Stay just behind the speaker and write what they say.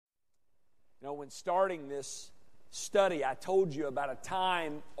You know, when starting this study, I told you about a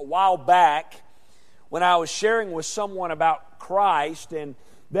time a while back when I was sharing with someone about Christ, and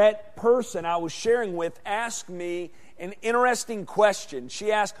that person I was sharing with asked me an interesting question.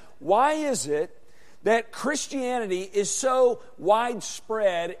 She asked, why is it that Christianity is so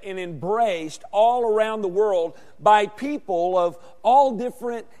widespread and embraced all around the world by people of all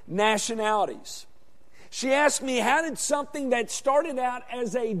different nationalities? She asked me, how did something that started out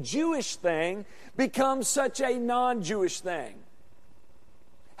as a Jewish thing become such a non-Jewish thing?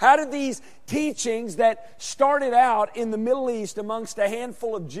 How did these teachings that started out in the Middle East amongst a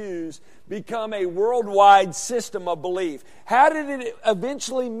handful of Jews become a worldwide system of belief? How did it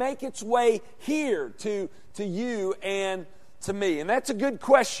eventually make its way here to you and to me? And that's a good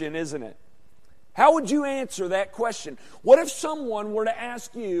question, isn't it? How would you answer that question? What if someone were to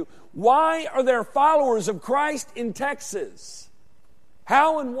ask you, why are there followers of Christ in Texas?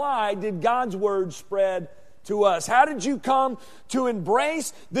 How and why did God's Word spread to us? How did you come to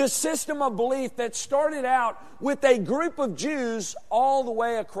embrace this system of belief that started out with a group of Jews all the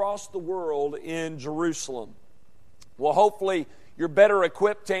way across the world in Jerusalem? Well, hopefully you're better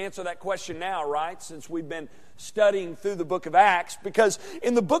equipped to answer that question now, right? Since we've been studying through the book of Acts, because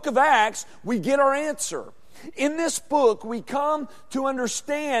in the book of Acts, we get our answer. In this book, we come to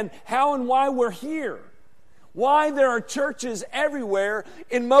understand how and why we're here. Why there are churches everywhere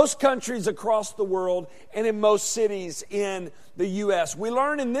in most countries across the world and in most cities in the U.S. We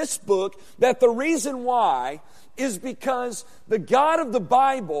learn in this book that the reason why is because the God of the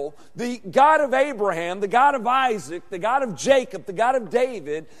Bible, the God of Abraham, the God of Isaac, the God of Jacob, the God of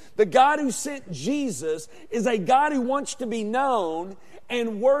David, the God who sent Jesus is a God who wants to be known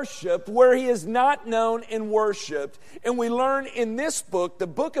and worshiped where He is not known and worshiped. And we learn in this book, the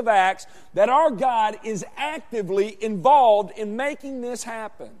book of Acts, that our God is actively involved in making this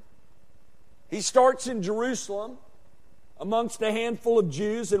happen. He starts in Jerusalem amongst a handful of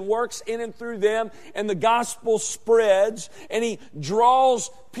Jews and works in and through them, and the gospel spreads, and He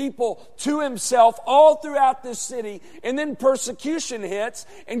draws people to Himself all throughout this city, and then persecution hits,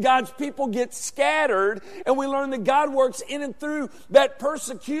 and God's people get scattered, and we learn that God works in and through that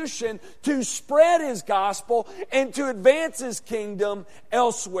persecution to spread His gospel and to advance His kingdom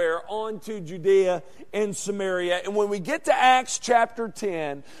elsewhere onto Judea and Samaria. And when we get to Acts chapter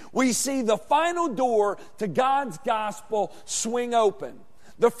 10, we see the final door to God's gospel swing open.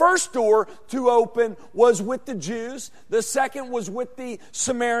 The first door to open was with the Jews. The second was with the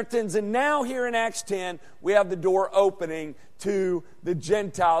Samaritans. And now here in Acts 10, we have the door opening to the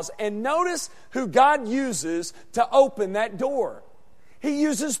Gentiles. And notice who God uses to open that door. He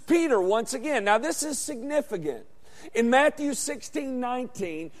uses Peter once again. Now this is significant. In Matthew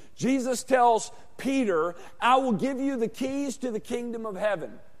 16:19, Jesus tells Peter, I will give you the keys to the kingdom of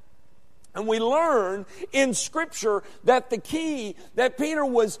heaven. And we learn in Scripture that the key that Peter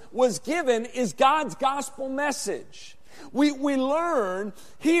was given is God's gospel message. We learn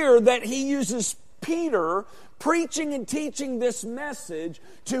here that he uses Peter preaching and teaching this message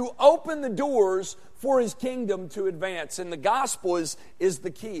to open the doors for His kingdom to advance. And the gospel is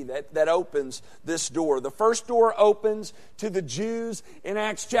the key that opens this door. The first door opens to the Jews in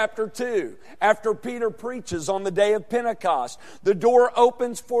Acts chapter 2, after Peter preaches on the day of Pentecost. The door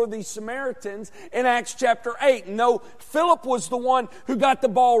opens for the Samaritans in Acts chapter 8. No, Philip was the one who got the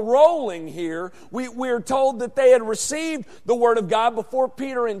ball rolling here. We're told that they had received the Word of God before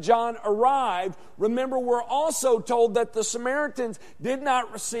Peter and John arrived. Remember, we're also told that the Samaritans did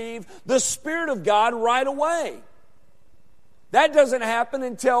not receive the Spirit of God right away. That doesn't happen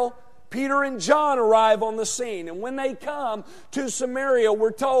until Peter and John arrive on the scene. And when they come to Samaria,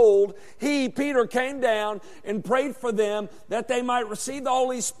 we're told Peter came down and prayed for them that they might receive the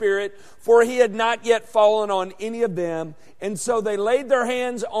Holy Spirit, for He had not yet fallen on any of them. And so they laid their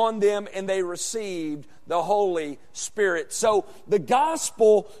hands on them and they received the Holy Spirit. So the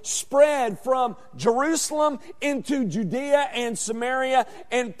gospel spread from Jerusalem into Judea and Samaria,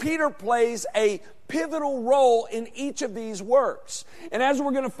 and Peter plays a pivotal role in each of these works. And as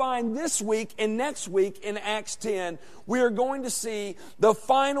we're going to find this week and next week in Acts 10, we are going to see the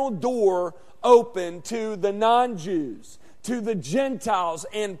final door open to the non-Jews, to the Gentiles.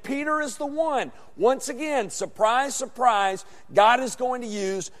 And Peter is the one, once again, surprise, surprise, God is going to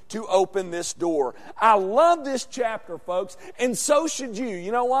use to open this door. I love this chapter, folks, and so should you.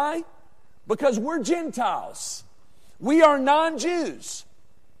 You know why? Because we're Gentiles. We are non-Jews.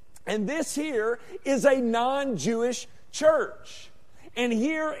 And this here is a non-Jewish church. And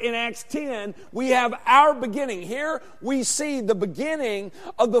here in Acts 10, we have our beginning. Here we see the beginning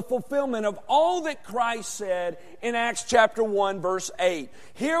of the fulfillment of all that Christ said in Acts chapter 1, verse 8.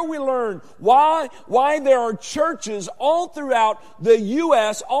 Here we learn why there are churches all throughout the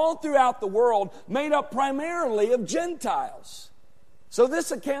U.S., all throughout the world, made up primarily of Gentiles. So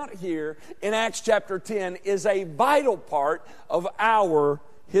this account here in Acts chapter 10 is a vital part of our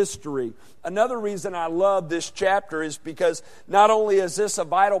history. Another reason I love this chapter is because not only is this a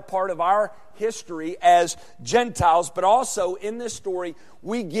vital part of our history as Gentiles, but also in this story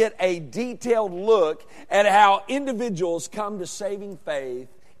we get a detailed look at how individuals come to saving faith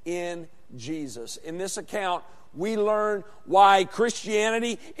in Jesus. In this account, we learn why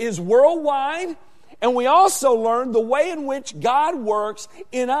Christianity is worldwide, and we also learn the way in which God works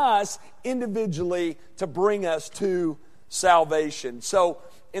in us individually to bring us to salvation. So,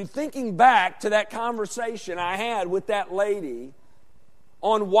 in thinking back to that conversation I had with that lady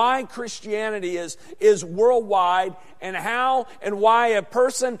on why Christianity is worldwide and how and why a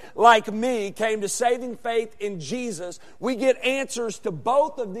person like me came to saving faith in Jesus, we get answers to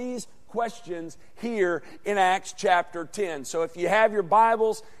both of these questions here in Acts chapter 10. So if you have your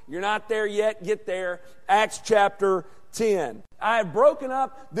Bibles, you're not there yet, get there. Acts chapter 10. I have broken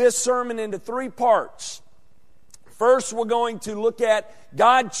up this sermon into 3 parts. First, we're going to look at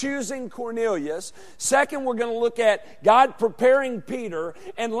God choosing Cornelius. Second, we're going to look at God preparing Peter.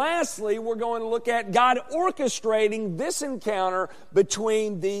 And lastly, we're going to look at God orchestrating this encounter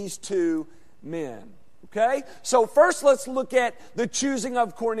between these 2 men. Okay? So first, let's look at the choosing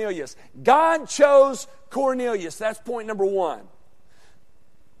of Cornelius. God chose Cornelius. That's point number 1.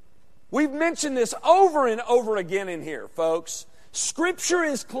 We've mentioned this over and over again in here, folks. Scripture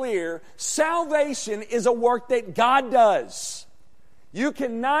is clear. Salvation is a work that God does. You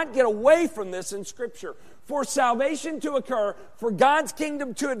cannot get away from this in Scripture. For salvation to occur, for God's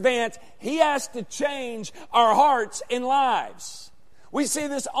kingdom to advance, He has to change our hearts and lives. We see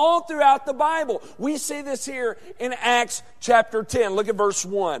this all throughout the Bible. We see this here in Acts chapter 10. Look at verse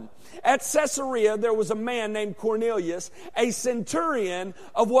 1. At Caesarea, there was a man named Cornelius, a centurion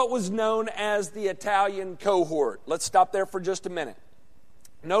of what was known as the Italian cohort. Let's stop there for just a minute.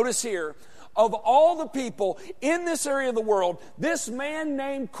 Notice here, of all the people in this area of the world, this man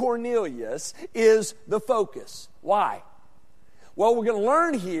named Cornelius is the focus. Why? Well, we're going to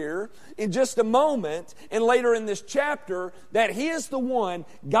learn here in just a moment and later in this chapter that he is the one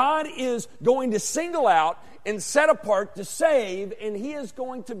God is going to single out and set apart to save, and he is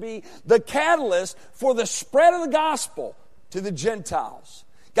going to be the catalyst for the spread of the gospel to the Gentiles.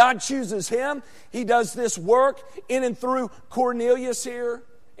 God chooses him. He does this work in and through Cornelius here.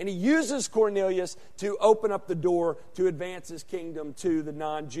 And he uses Cornelius to open up the door to advance his kingdom to the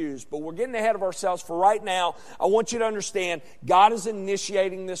non-Jews. But we're getting ahead of ourselves. For right now, I want you to understand, God is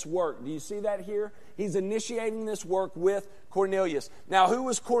initiating this work. Do you see that here? He's initiating this work with Cornelius. Now, who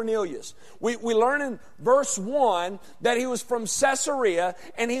was Cornelius? We learn in verse 1 that he was from Caesarea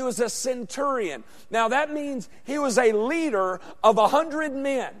and he was a centurion. Now, that means he was a leader of 100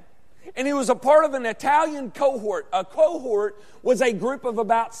 men. And he was a part of an Italian cohort. A cohort was a group of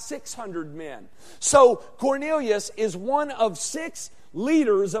about 600 men. So Cornelius is one of 6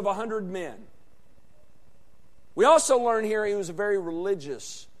 leaders of 100 men. We also learn here he was a very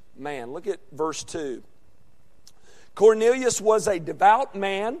religious man. Look at verse 2. Cornelius was a devout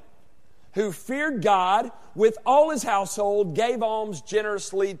man who feared God with all his household, gave alms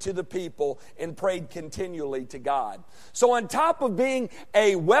generously to the people, and prayed continually to God. So on top of being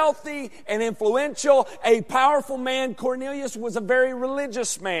a wealthy and influential, a powerful man, Cornelius was a very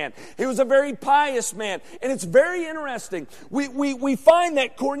religious man. He was a very pious man. And it's very interesting. We find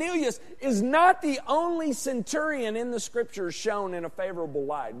that Cornelius is not the only centurion in the Scriptures shown in a favorable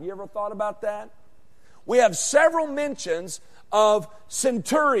light. Have you ever thought about that? We have several mentions of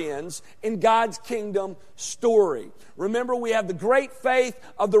centurions in God's kingdom story. Remember, we have the great faith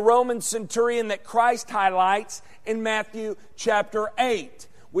of the Roman centurion that Christ highlights in Matthew chapter 8.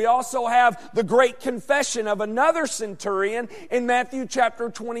 We also have the great confession of another centurion in Matthew chapter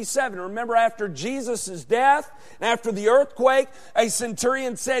 27. Remember, after Jesus' death and after the earthquake, a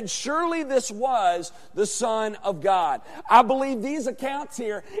centurion said, "Surely this was the Son of God." I believe these accounts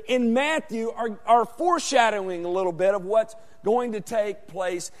here in Matthew are foreshadowing a little bit of what's going to take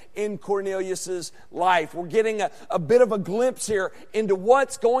place in Cornelius' life. We're getting a bit of a glimpse here into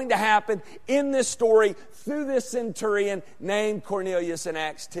what's going to happen in this story through this centurion named Cornelius in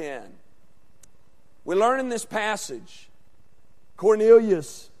Acts 10. We learn in this passage,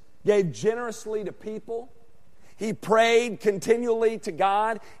 Cornelius gave generously to people. He prayed continually to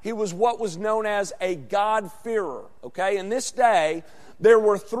God. He was what was known as a God-fearer. Okay, in this day, there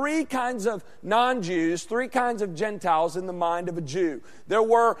were three kinds of non-Jews, three kinds of Gentiles in the mind of a Jew. There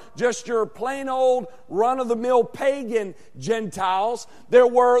were just your plain old run-of-the-mill pagan Gentiles. There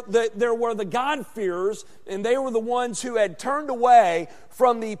were the God-fearers, and they were the ones who had turned away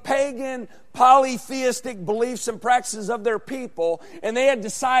from the pagan polytheistic beliefs and practices of their people, and they had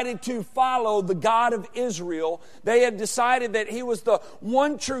decided to follow the God of Israel. They had decided that He was the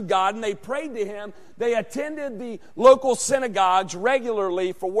one true God, and they prayed to Him. They attended the local synagogues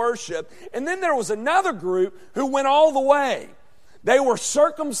regularly for worship. And then there was another group who went all the way. They were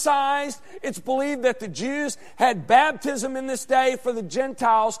circumcised. It's believed that the Jews had baptism in this day for the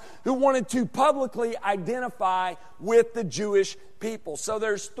Gentiles who wanted to publicly identify with the Jewish people. So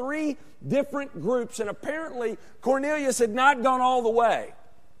there's three different groups, and apparently Cornelius had not gone all the way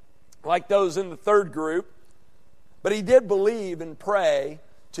like those in the third group, but he did believe and pray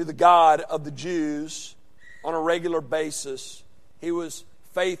to the God of the Jews on a regular basis. He was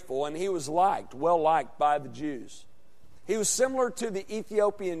faithful, and he was well liked by the Jews. He was similar to the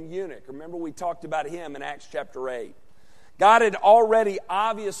Ethiopian eunuch. Remember, we talked about him in Acts chapter 8. God had already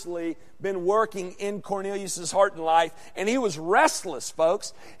obviously been working in Cornelius' heart and life, and he was restless,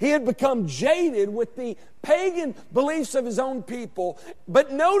 folks. He had become jaded with the pagan beliefs of his own people.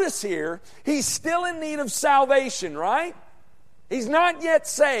 But notice here, he's still in need of salvation, right? He's not yet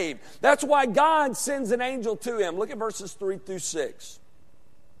saved. That's why God sends an angel to him. Look at verses 3 through 6.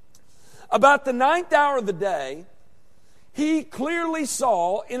 About the 9th hour of the day, he clearly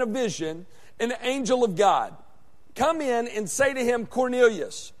saw in a vision an angel of God come in and say to him,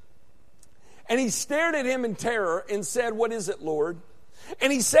 Cornelius. And he stared at him in terror and said, what is it, Lord?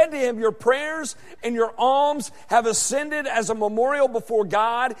 And he said to him, your prayers and your alms have ascended as a memorial before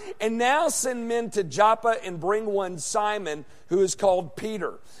God, and now send men to Joppa and bring one Simon, who is called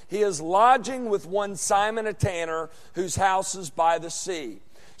Peter. He is lodging with one Simon a tanner, whose house is by the sea.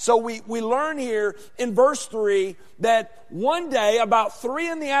 So we learn here in verse 3 that one day about 3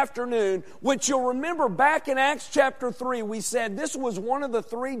 in the afternoon, which you'll remember back in Acts chapter 3, we said this was one of the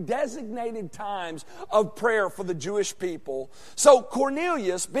 3 designated times of prayer for the Jewish people. So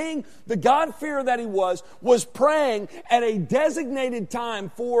Cornelius, being the God-fearer that he was praying at a designated time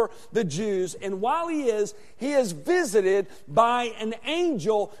for the Jews. And while he is visited by an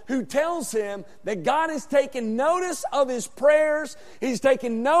angel who tells him that God has taken notice of his prayers. He's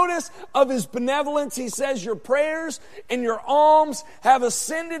taken notice of his benevolence. He says, your prayers and your alms have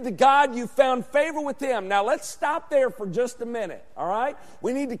ascended to God. You found favor with him. Now let's stop there for just a minute, all right?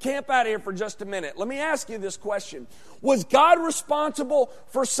 We need to camp out here for just a minute. Let me ask you this question. Was God responsible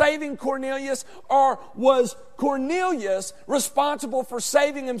for saving Cornelius, or was Cornelius responsible for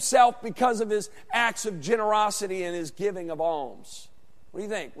saving himself because of his acts of generosity and his giving of alms? What do you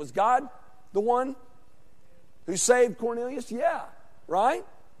think? Was God the one who saved Cornelius? Yeah, right?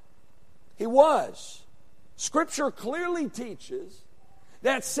 He was. Scripture clearly teaches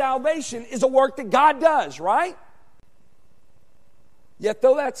that salvation is a work that God does, right? Yet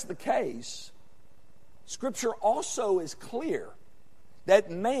though that's the case, Scripture also is clear that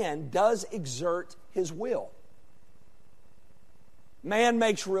man does exert his will. Man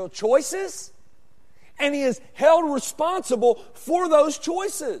makes real choices, and he is held responsible for those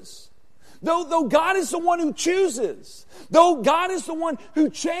choices. Though God is the one who chooses, though God is the one who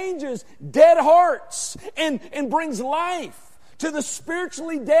changes dead hearts and brings life to the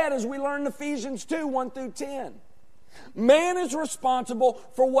spiritually dead, as we learn in Ephesians 2, 1 through 10. Man is responsible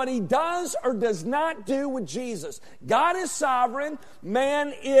for what he does or does not do with Jesus. God is sovereign.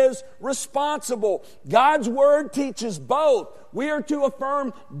 Man is responsible. God's word teaches both. We are to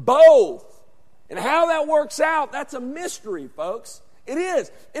affirm both. And how that works out, that's a mystery, folks. It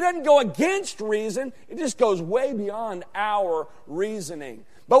is. It doesn't go against reason. It just goes way beyond our reasoning.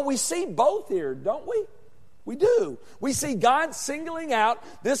 But we see both here, don't we? We do. We see God singling out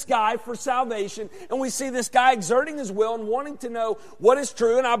this guy for salvation, and we see this guy exerting his will and wanting to know what is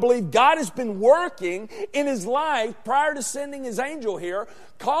true. And I believe God has been working in his life prior to sending his angel here,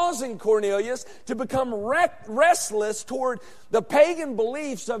 causing Cornelius to become restless toward the pagan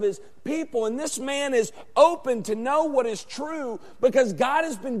beliefs of his people. And this man is open to know what is true because God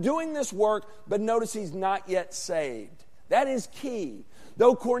has been doing this work, but notice he's not yet saved. That is key.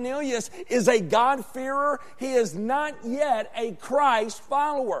 Though Cornelius is a God-fearer, he is not yet a Christ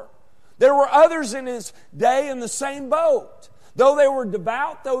follower. There were others in his day in the same boat. Though they were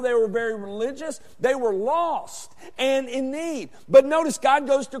devout, though they were very religious, they were lost and in need. But notice God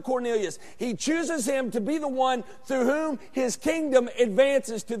goes to Cornelius. He chooses him to be the one through whom his kingdom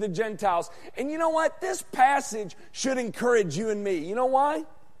advances to the Gentiles. And you know what? This passage should encourage you and me. You know why?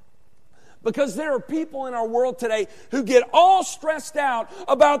 Because there are people in our world today who get all stressed out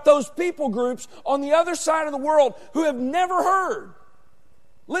about those people groups on the other side of the world who have never heard.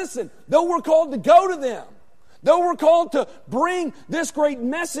 Listen, though we're called to go to them, though we're called to bring this great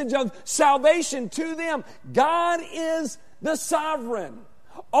message of salvation to them, God is the sovereign,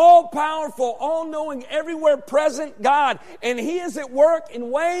 all-powerful, all-knowing, everywhere present God. And He is at work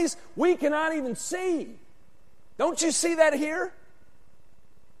in ways we cannot even see. Don't you see that here?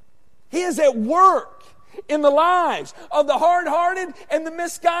 He is at work in the lives of the hard-hearted and the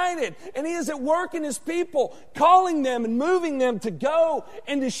misguided. And He is at work in His people, calling them and moving them to go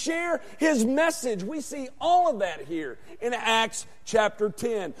and to share His message. We see all of that here in Acts chapter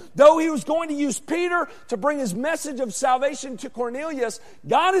 10. Though He was going to use Peter to bring His message of salvation to Cornelius,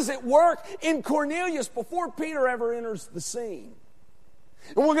 God is at work in Cornelius before Peter ever enters the scene.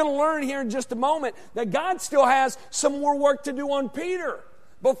 And we're going to learn here in just a moment that God still has some more work to do on Peter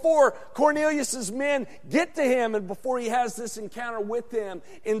before Cornelius' men get to him and before he has this encounter with them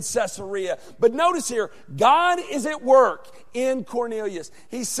in Caesarea. But notice here, God is at work in Cornelius.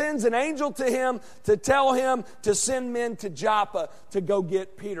 He sends an angel to him to tell him to send men to Joppa to go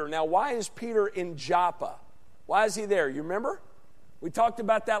get Peter. Now, why is Peter in Joppa? Why is he there? You remember? We talked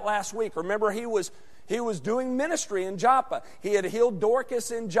about that last week. Remember, he was doing ministry in Joppa. He had healed Dorcas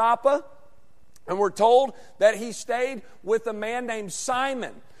in Joppa. And we're told that he stayed with a man named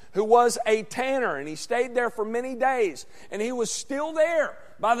Simon, who was a tanner, and he stayed there for many days. And he was still there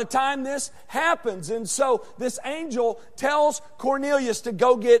by the time this happens. And so this angel tells Cornelius to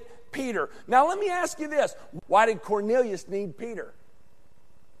go get Peter. Now let me ask you this. Why did Cornelius need Peter?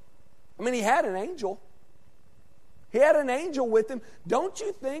 I mean, he had an angel. He had an angel with him. Don't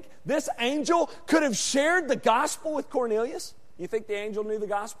you think this angel could have shared the gospel with Cornelius? You think the angel knew the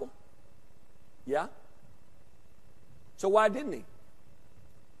gospel? Yeah? So why didn't he?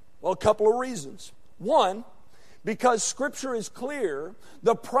 Well, a couple of reasons. One, because Scripture is clear,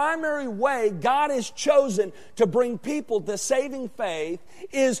 the primary way God has chosen to bring people to saving faith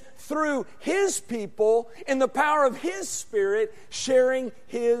is through His people in the power of His Spirit sharing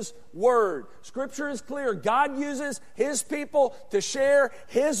His Word. Scripture is clear. God uses His people to share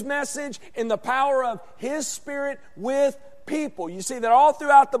His message in the power of His Spirit with people. You see that all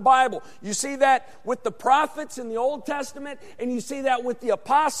throughout the Bible. You see that with the prophets in the Old Testament, and you see that with the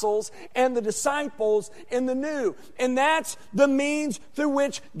apostles and the disciples in the New. And that's the means through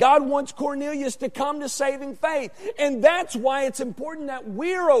which God wants Cornelius to come to saving faith. And that's why it's important that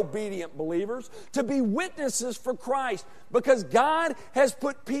we're obedient believers to be witnesses for Christ. Because God has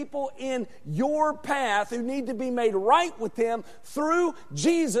put people in your path who need to be made right with Him through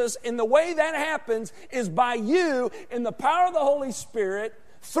Jesus. And the way that happens is by you, in the power of the Holy Spirit,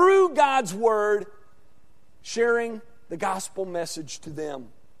 through God's Word, sharing the gospel message to them.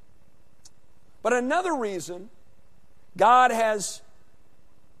 But another reason God has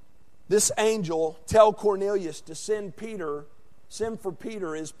this angel tell Cornelius to send for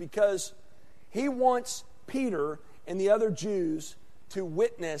Peter is because He wants Peter and the other Jews to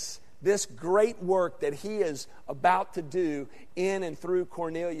witness this great work that He is about to do in and through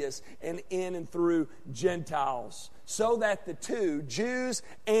Cornelius and in and through Gentiles, so that the two, Jews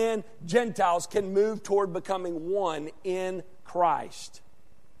and Gentiles, can move toward becoming one in Christ.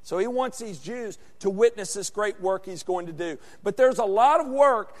 So He wants these Jews to witness this great work He's going to do. But there's a lot of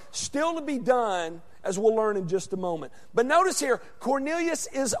work still to be done, as we'll learn in just a moment. But notice here, Cornelius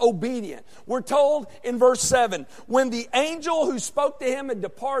is obedient. We're told in verse 7, when the angel who spoke to him had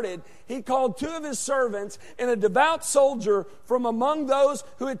departed, he called two of his servants and a devout soldier from among those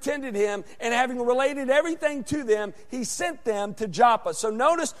who attended him, and having related everything to them, he sent them to Joppa. So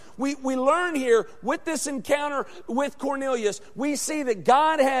notice, we learn here with this encounter with Cornelius, we see that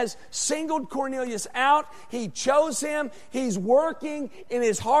God has singled Cornelius out. He chose him. He's working in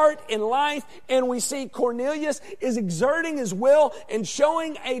his heart and life, and we see Cornelius is exerting his will and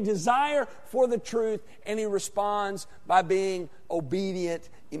showing a desire for the truth, and he responds by being obedient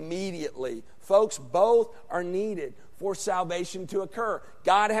immediately. Folks, both are needed for salvation to occur.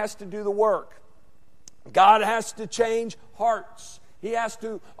 God has to do the work. God has to change hearts. He has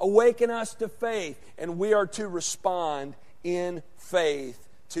to awaken us to faith, and we are to respond in faith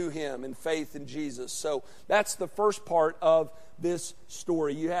to Him, in faith in Jesus. So that's the first part of this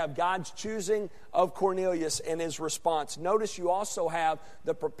story. You have God's choosing of Cornelius and his response. Notice you also have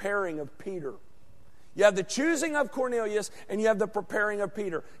the preparing of Peter. You have the choosing of Cornelius, and you have the preparing of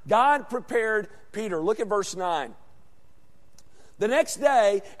Peter. God prepared Peter. Look at verse 9. The next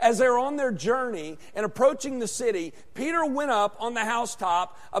day, as they were on their journey and approaching the city, Peter went up on the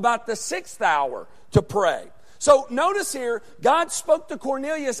housetop about the 6th hour to pray. So notice here, God spoke to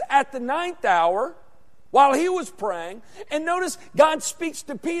Cornelius at the 9th hour while he was praying. And notice God speaks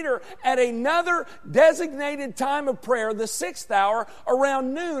to Peter at another designated time of prayer, the 6th hour,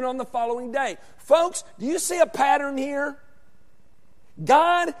 around noon on the following day. Folks, do you see a pattern here?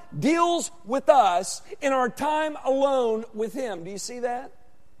 God deals with us in our time alone with Him. Do you see that?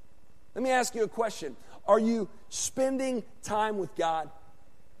 Let me ask you a question. Are you spending time with God?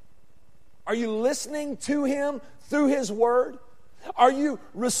 Are you listening to Him through His Word? Are you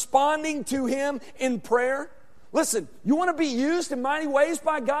responding to Him in prayer? Listen, you want to be used in mighty ways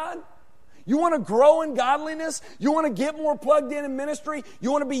by God? You want to grow in godliness? You want to get more plugged in ministry?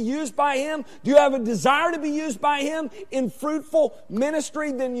 You want to be used by Him? Do you have a desire to be used by Him in fruitful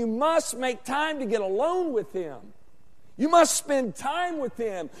ministry? Then you must make time to get alone with Him. You must spend time with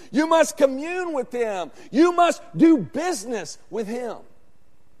Him. You must commune with Him. You must do business with Him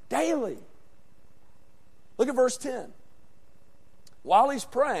daily. Look at verse 10. While he's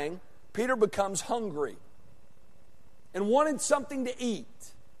praying, Peter becomes hungry and wanted something to eat.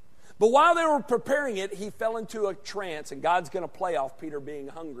 But while they were preparing it, he fell into a trance, and God's going to play off Peter being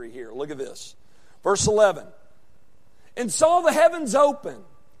hungry here. Look at this. Verse 11. And saw the heavens open,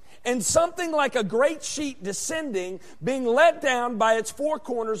 and something like a great sheet descending, being let down by its four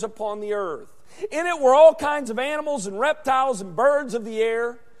corners upon the earth. In it were all kinds of animals and reptiles and birds of the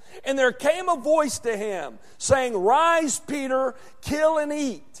air. And there came a voice to him, saying, Rise, Peter, kill and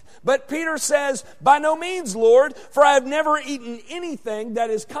eat. But Peter says, By no means, Lord, for I have never eaten anything that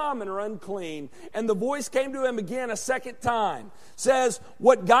is common or unclean. And the voice came to him again a second time, says,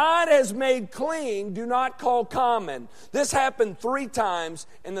 What God has made clean, do not call common. This happened 3 times,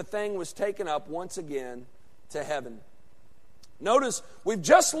 and the thing was taken up once again to heaven. Notice, we've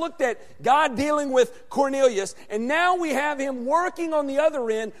just looked at God dealing with Cornelius, and now we have Him working on the other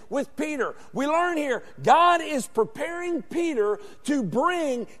end with Peter. We learn here, God is preparing Peter to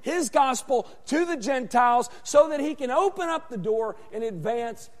bring His gospel to the Gentiles so that He can open up the door and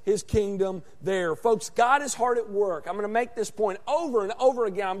advance His kingdom there. Folks, God is hard at work. I'm going to make this point over and over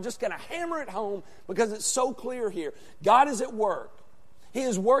again. I'm just going to hammer it home because it's so clear here. God is at work. He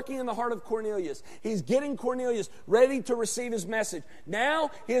is working in the heart of Cornelius. He's getting Cornelius ready to receive his message.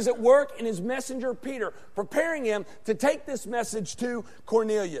 Now he is at work in his messenger Peter, preparing him to take this message to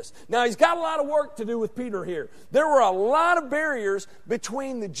Cornelius. Now he's got a lot of work to do with Peter here. There were a lot of barriers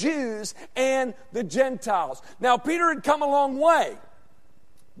between the Jews and the Gentiles. Now Peter had come a long way,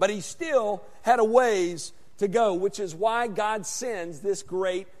 but he still had a ways to go, which is why God sends this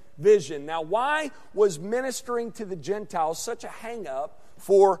great vision. Now, why was ministering to the Gentiles such a hang-up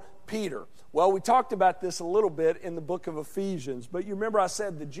for Peter? Well, we talked about this a little bit in the book of Ephesians, but you remember I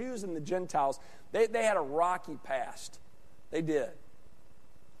said the Jews and the Gentiles, they had a rocky past. They did.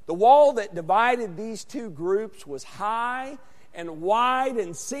 The wall that divided these two groups was high and wide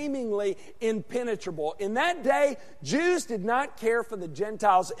and seemingly impenetrable. In that day, Jews did not care for the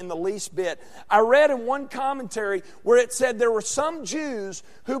Gentiles in the least bit. I read in one commentary where it said there were some Jews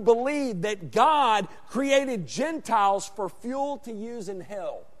who believed that God created Gentiles for fuel to use in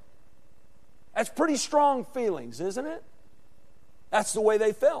hell. That's pretty strong feelings, isn't it? That's the way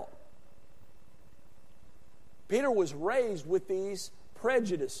they felt. Peter was raised with these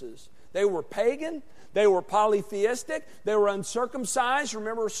prejudices. They were pagan. They were polytheistic. They were uncircumcised.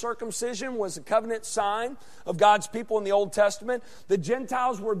 Remember, circumcision was a covenant sign of God's people in the Old Testament. The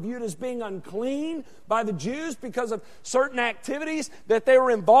Gentiles were viewed as being unclean by the Jews because of certain activities that they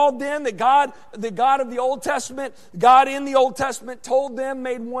were involved in. The God of the Old Testament, God in the Old Testament told them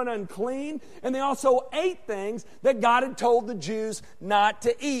made one unclean. And they also ate things that God had told the Jews not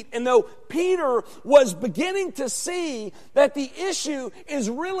to eat. And though Peter was beginning to see that the issue is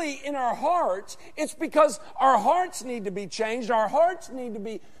really in our hearts, it's because our hearts need to be changed. Our hearts need to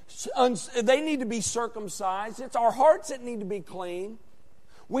be, they need to be circumcised. It's our hearts that need to be clean.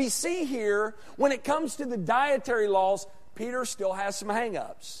 We see here, when it comes to the dietary laws, Peter still has some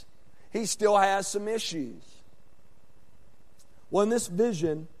hang-ups. He still has some issues. Well, in this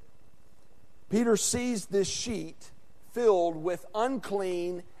vision, Peter sees this sheet filled with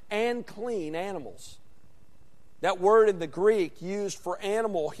unclean and clean animals. That word in the Greek used for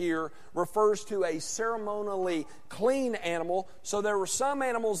animal here refers to a ceremonially clean animal. So there were some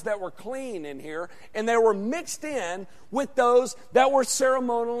animals that were clean in here, and they were mixed in with those that were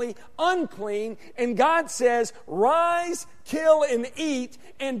ceremonially unclean. And God says, rise, kill, and eat.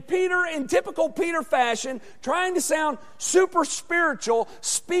 And Peter, in typical Peter fashion, trying to sound super spiritual,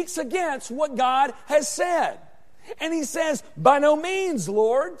 speaks against what God has said. And he says, by no means,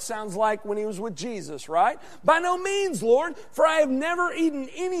 Lord. Sounds like when he was with Jesus, right? By no means, Lord, for I have never eaten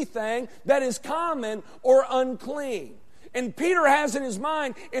anything that is common or unclean. And Peter has in his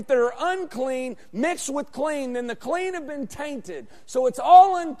mind, if they're unclean mixed with clean, then the clean have been tainted. So it's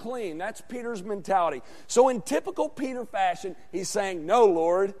all unclean. That's Peter's mentality. So in typical Peter fashion, he's saying, no,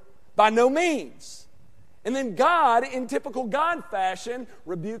 Lord, by no means. And then God, in typical God fashion,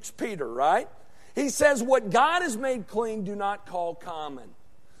 rebukes Peter, right? He says, what God has made clean, do not call common.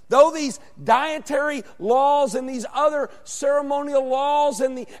 Though these dietary laws and these other ceremonial laws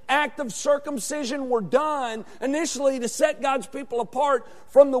and the act of circumcision were done initially to set God's people apart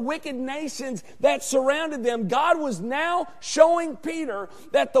from the wicked nations that surrounded them, God was now showing Peter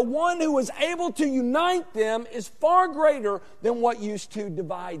that the one who was able to unite them is far greater than what used to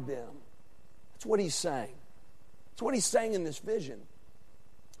divide them. That's what he's saying. That's what he's saying in this vision.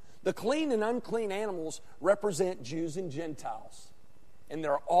 The clean and unclean animals represent Jews and Gentiles. And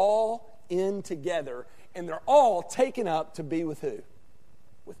they're all in together. And they're all taken up to be with who?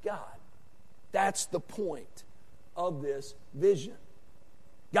 With God. That's the point of this vision.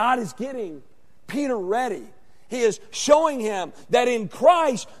 God is getting Peter ready. He is showing him that in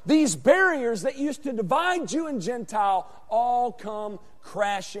Christ, these barriers that used to divide Jew and Gentile all come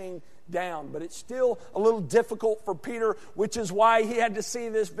crashing down. But it's still a little difficult for Peter, which is why he had to see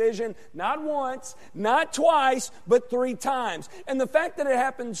this vision not once, not twice, but 3 times. And the fact that it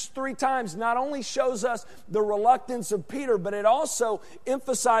happens 3 times not only shows us the reluctance of Peter, but it also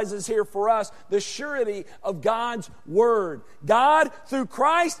emphasizes here for us the surety of God's Word. God, through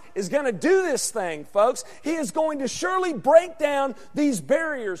Christ, is going to do this thing, folks. He is going to surely break down these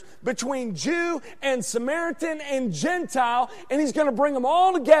barriers between Jew and Samaritan and Gentile, and He's going to bring them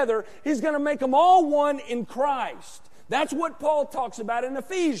all together. He's going to make them all one in Christ. That's what Paul talks about in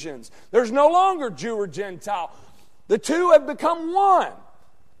Ephesians. There's no longer Jew or Gentile. The two have become one.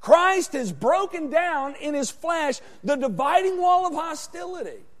 Christ has broken down in His flesh the dividing wall of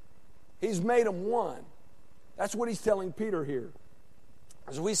hostility. He's made them one. That's what He's telling Peter here.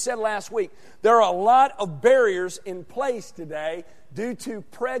 As we said last week, there are a lot of barriers in place today due to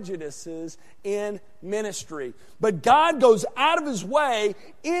prejudices in ministry. But God goes out of His way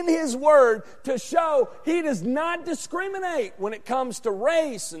in His Word to show He does not discriminate when it comes to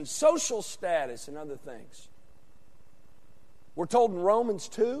race and social status and other things. We're told in Romans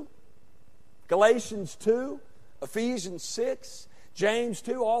 2, Galatians 2, Ephesians 6, James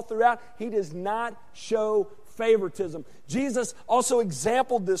 2, all throughout, He does not show favoritism. Jesus also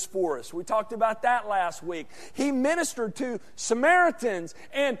exampled this for us. We talked about that last week. He ministered to Samaritans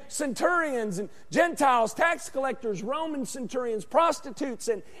and centurions and Gentiles, tax collectors, Roman centurions, prostitutes,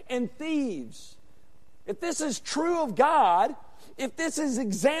 and thieves. If this is true of God, if this is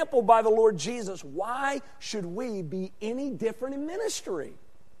exampled by the Lord Jesus, why should we be any different in ministry?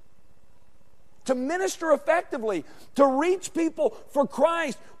 To minister effectively, to reach people for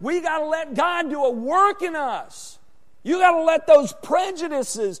Christ, we got to let God do a work in us. You got to let those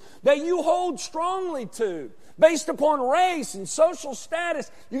prejudices that you hold strongly to, based upon race and social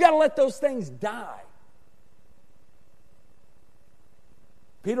status, you got to let those things die.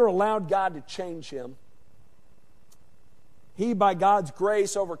 Peter allowed God to change him. He, by God's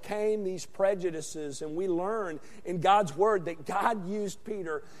grace, overcame these prejudices, and we learn in God's Word that God used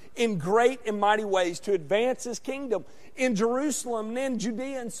Peter in great and mighty ways to advance His kingdom in Jerusalem and in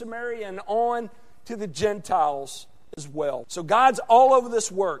Judea and Samaria and on to the Gentiles as well. So God's all over this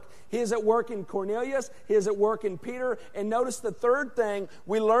work. He is at work in Cornelius. He is at work in Peter. And notice the third thing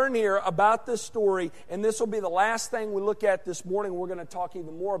we learn here about this story, and this will be the last thing we look at this morning. We're going to talk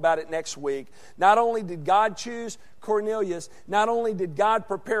even more about it next week. Not only did God choose Cornelius, not only did God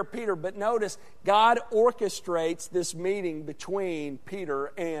prepare Peter, but notice God orchestrates this meeting between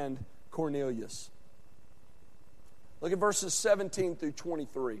Peter and Cornelius. Look at verses 17 through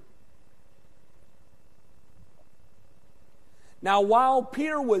 23. Now, while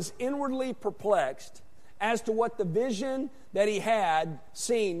Peter was inwardly perplexed as to what the vision that he had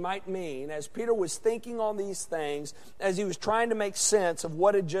seen might mean, as Peter was thinking on these things, as he was trying to make sense of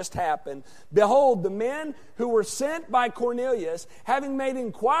what had just happened, behold, the men who were sent by Cornelius, having made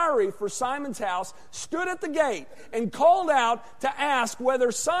inquiry for Simon's house, stood at the gate and called out to ask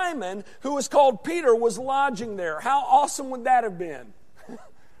whether Simon, who was called Peter, was lodging there. How awesome would that have been?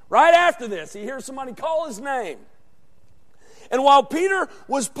 Right after this, he hears somebody call his name. And while Peter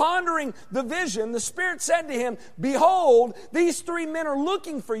was pondering the vision, the Spirit said to him, behold, these 3 men are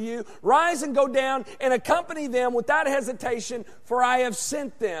looking for you. Rise and go down and accompany them without hesitation, for I have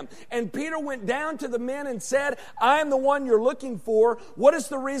sent them. And Peter went down to the men and said, I am the one you're looking for. What is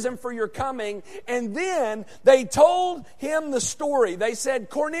the reason for your coming? And then they told him the story. They said,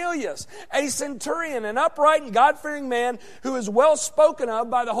 Cornelius, a centurion, an upright and God-fearing man who is well spoken of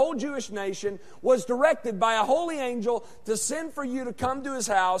by the whole Jewish nation, was directed by a holy angel to send for you to come to his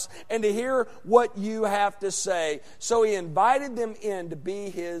house and to hear what you have to say. So he invited them in to be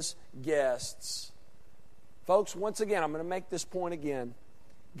his guests. Folks, once again, I'm going to make this point again.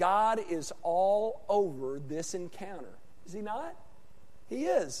 God is all over this encounter. Is he not? He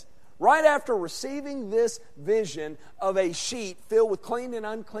is. Right after receiving this vision of a sheet filled with clean and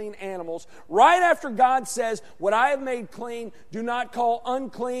unclean animals, right after God says, what I have made clean, do not call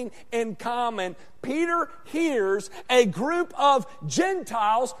unclean and common, Peter hears a group of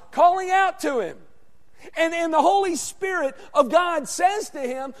Gentiles calling out to him. And the Holy Spirit of God says to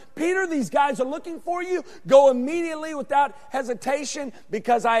him, Peter, these guys are looking for you. Go immediately without hesitation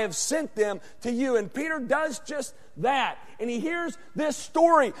because I have sent them to you. And Peter does just that. And he hears this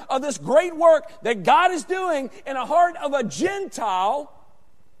story of this great work that God is doing in the heart of a Gentile.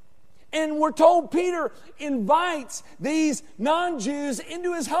 And we're told Peter invites these non-Jews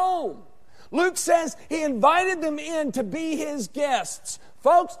into his home. Luke says he invited them in to be his guests.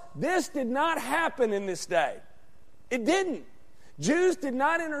 Folks, this did not happen in this day. It didn't. Jews did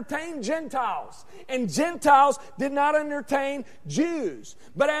not entertain Gentiles, and Gentiles did not entertain Jews.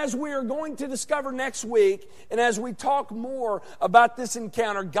 But as we are going to discover next week, and as we talk more about this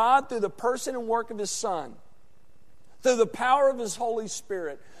encounter, God, through the person and work of His Son, through the power of His Holy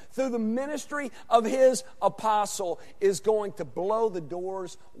Spirit, through the ministry of His apostle, is going to blow the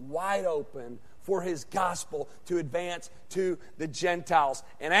doors wide open for His gospel to advance to the Gentiles.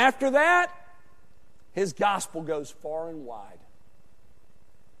 And after that, His gospel goes far and wide,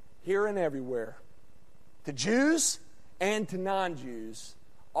 here and everywhere, to Jews and to non-Jews,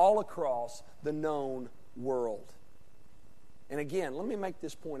 all across the known world. And again, let me make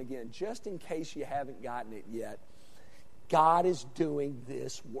this point again, just in case you haven't gotten it yet. God is doing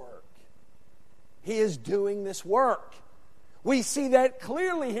this work. He is doing this work. We see that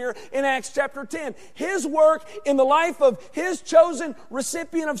clearly here in Acts chapter 10. His work in the life of His chosen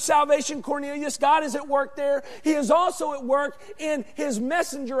recipient of salvation, Cornelius, God is at work there. He is also at work in His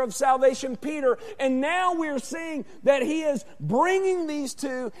messenger of salvation, Peter. And now we're seeing that He is bringing these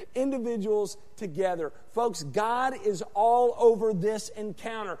two individuals together. Folks, God is all over this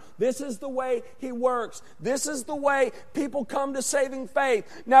encounter. This is the way He works. This is the way people come to saving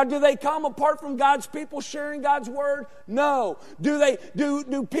faith. Now, do they come apart from God's people sharing God's Word? No.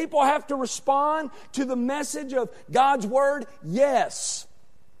 Do people have to respond to the message of God's Word? Yes.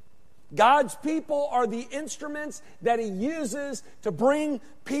 God's people are the instruments that He uses to bring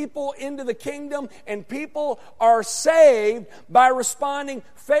people into the kingdom, and people are saved by responding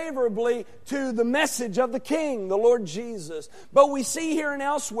favorably to the message of the King, the Lord Jesus. But we see here and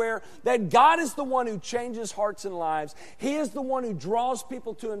elsewhere that God is the one who changes hearts and lives. He is the one who draws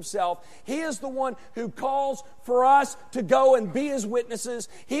people to Himself. He is the one who calls for us to go and be His witnesses.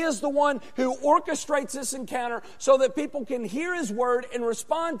 He is the one who orchestrates this encounter so that people can hear His word and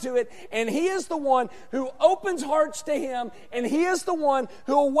respond to it. And He is the one who opens hearts to Him, and He is the one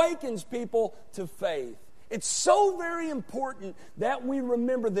who awakens people to faith. It's so very important that we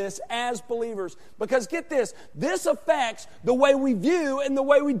remember this as believers, because get this affects the way we view and the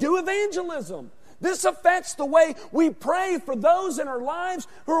way we do evangelism. This affects the way we pray for those in our lives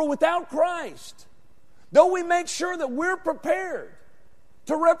who are without Christ. Though we make sure that we're prepared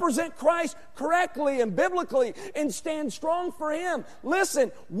to represent Christ correctly and biblically and stand strong for Him.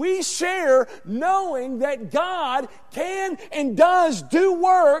 Listen, we share knowing that God can and does do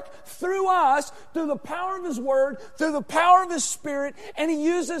work through us, through the power of His Word, through the power of His Spirit, and He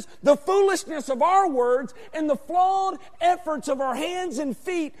uses the foolishness of our words and the flawed efforts of our hands and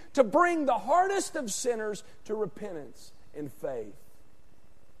feet to bring the hardest of sinners to repentance and faith.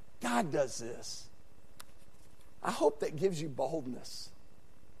 God does this. I hope that gives you boldness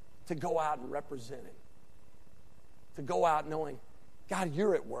to go out and represent Him. To go out knowing, God,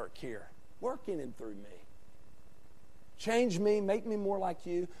 You're at work here, working in through me. Change me, make me more like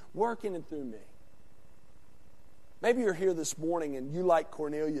you, work in and through me. Maybe you're here this morning and you, like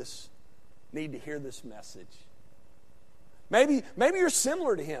Cornelius, need to hear this message. Maybe you're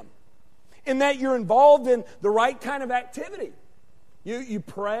similar to him in that you're involved in the right kind of activity. You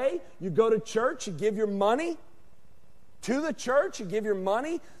pray, you go to church, you give your money to the church, you give your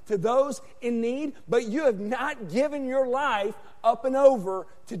money to those in need, but you have not given your life up and over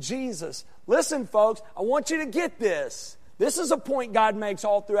to Jesus. Listen, folks, I want you to get this. This is a point God makes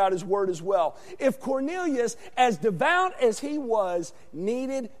all throughout His Word as well. If Cornelius, as devout as he was,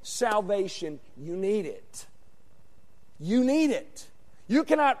 needed salvation, you need it. You need it. You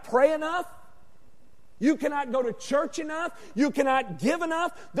cannot pray enough. You cannot go to church enough. You cannot give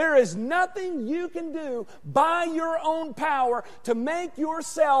enough. There is nothing you can do by your own power to make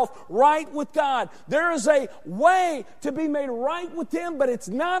yourself right with God. There is a way to be made right with Him, but it's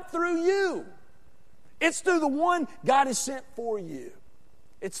not through you. It's through the one God has sent for you.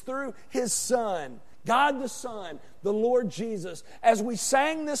 It's through His Son, God the Son, the Lord Jesus. As we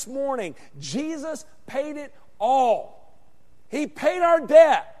sang this morning, Jesus paid it all. He paid our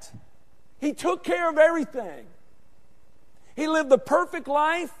debt. He took care of everything. He lived the perfect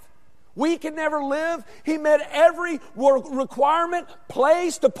life we could never live. He met every requirement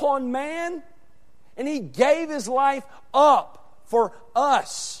placed upon man, and He gave His life up for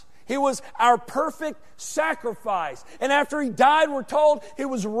us. He was our perfect sacrifice. And after He died, we're told He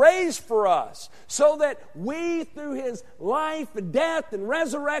was raised for us so that we, through His life and death and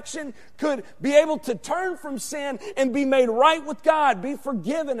resurrection, could be able to turn from sin and be made right with God, be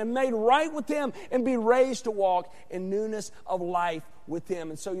forgiven and made right with Him, and be raised to walk in newness of life with Him.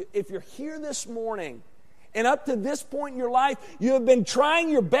 And so if you're here this morning, and up to this point in your life, you have been trying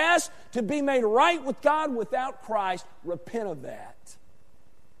your best to be made right with God without Christ, repent of that.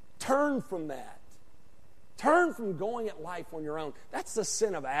 Turn from that. Turn from going at life on your own. That's the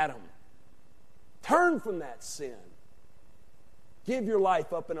sin of Adam. Turn from that sin. Give your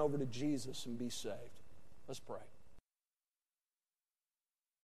life up and over to Jesus and be saved. Let's pray.